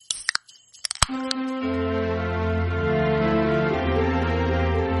Hi,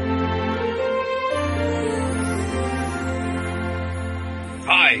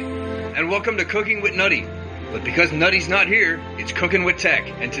 and welcome to Cooking with Nutty. But because Nutty's not here, it's Cooking with Tech.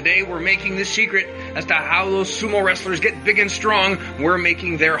 And today we're making the secret as to how those sumo wrestlers get big and strong. We're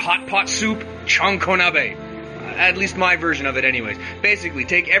making their hot pot soup, Chanko Nabe. At least my version of it anyways. Basically,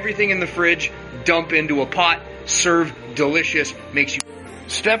 take everything in the fridge, dump into a pot, serve delicious, makes you...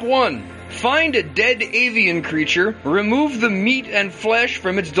 Step 1. Find a dead avian creature, remove the meat and flesh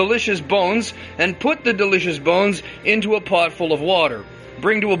from its delicious bones, and put the delicious bones into a pot full of water.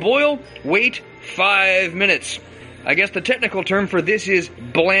 Bring to a boil, wait 5 minutes. I guess the technical term for this is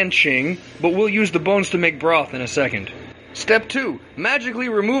blanching, but we'll use the bones to make broth in a second. Step 2. Magically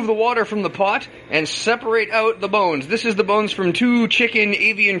remove the water from the pot and separate out the bones. This is the bones from 2 chicken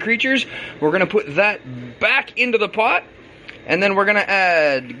avian creatures. We're going to put that back into the pot, and then we're going to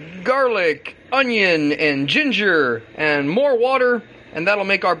add garlic, onion, and ginger, and more water, and that'll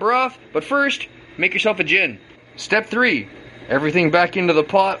make our broth. But first, make yourself a gin. Step 3. Everything back into the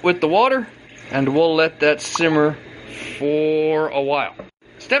pot with the water, and we'll let that simmer for a while.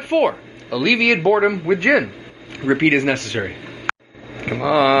 Step 4. Alleviate boredom with gin. Repeat as necessary. Come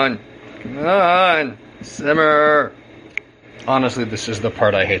on. Simmer. Honestly, this is the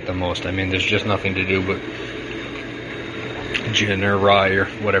part I hate the most. I mean, there's just nothing to do but gin or rye or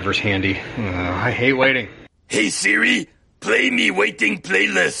whatever's handy. I hate waiting. Hey Siri, play me waiting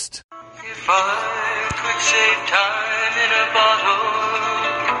playlist. If I could save time in a bottle,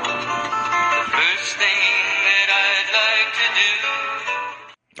 the first thing that I'd like to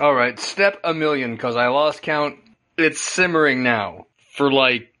do. Alright, step a million, cause I lost count. It's simmering now. For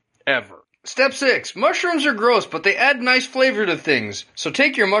like, ever. Step 6. Mushrooms are gross, but they add nice flavor to things. So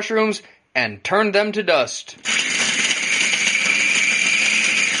take your mushrooms and turn them to dust.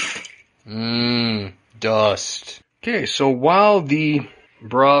 Dust. Okay, so while the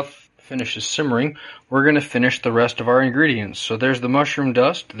broth finishes simmering, we're going to finish the rest of our ingredients. So there's the mushroom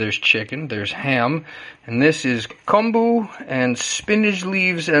dust, there's chicken, there's ham, and this is kombu and spinach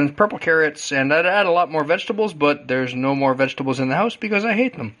leaves and purple carrots, and I'd add a lot more vegetables, but there's no more vegetables in the house because I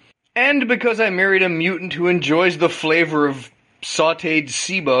hate them. And because I married a mutant who enjoys the flavor of sautéed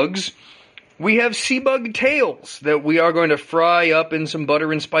sea bugs, we have sea bug tails that we are going to fry up in some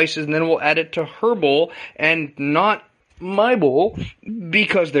butter and spices, and then we'll add it to her bowl, and not my bowl,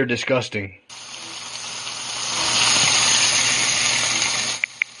 because they're disgusting.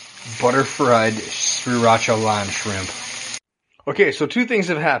 Butter fried sriracha lime shrimp. Okay, so 2 things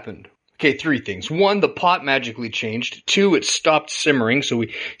have happened. Okay, 3 things. 1, the pot magically changed. 2, it stopped simmering, so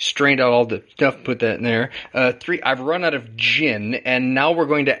we strained out all the stuff, put that in there. 3, I've run out of gin, and now we're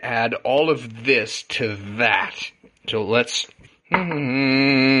going to add all of this to that. So let's...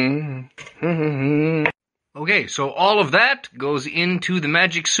 Okay, so all of that goes into the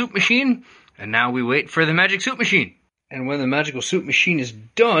magic soup machine, and now we wait for the magic soup machine. And when the magical soup machine is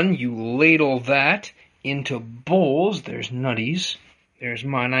done, you ladle that into bowls. There's Nutty's. There's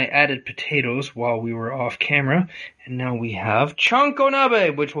mine. I added potatoes while we were off camera, and now we have Chanko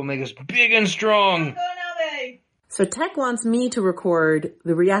Nabe, which will make us big and strong. Chanko Nabe! So Tech wants me to record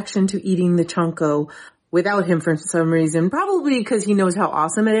the reaction to eating the Chanko without him for some reason, probably because he knows how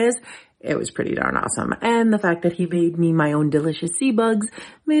awesome it is. It was pretty darn awesome. And the fact that he made me my own delicious sea bugs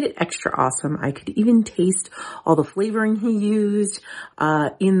made it extra awesome. I could even taste all the flavoring he used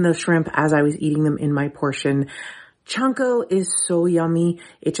in the shrimp as I was eating them in my portion. Chanko is so yummy.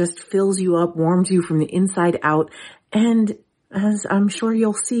 It just fills you up, warms you from the inside out. And as I'm sure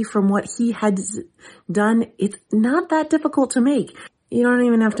you'll see from what he has done, it's not that difficult to make. You don't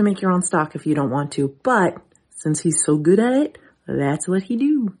even have to make your own stock if you don't want to. But since he's so good at it, that's what he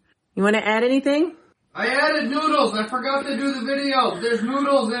do. You want to add anything? I added noodles. I forgot to do the video. There's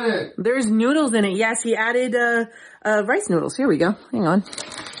noodles in it. There's noodles in it. Yes, he added rice noodles. Here we go. Hang on.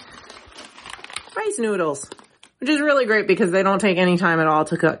 Rice noodles. Which is really great because they don't take any time at all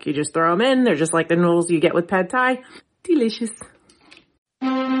to cook. You just throw them in. They're just like the noodles you get with pad thai. Delicious.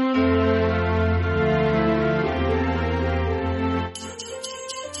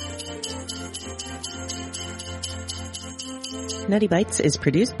 Nutty Bites is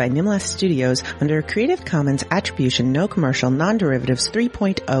produced by Nimlas Studios under a Creative Commons Attribution No Commercial Non-Derivatives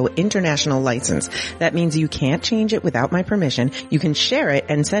 3.0 International License. That means you can't change it without my permission. You can share it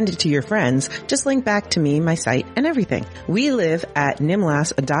and send it to your friends. Just link back to me, my site, and everything. We live at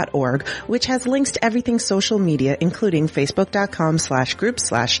nimlas.org, which has links to everything social media, including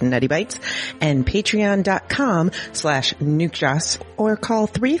facebook.com/group/nuttybites and patreon.com/nukejoss, or call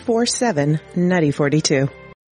 347-NUTTY42.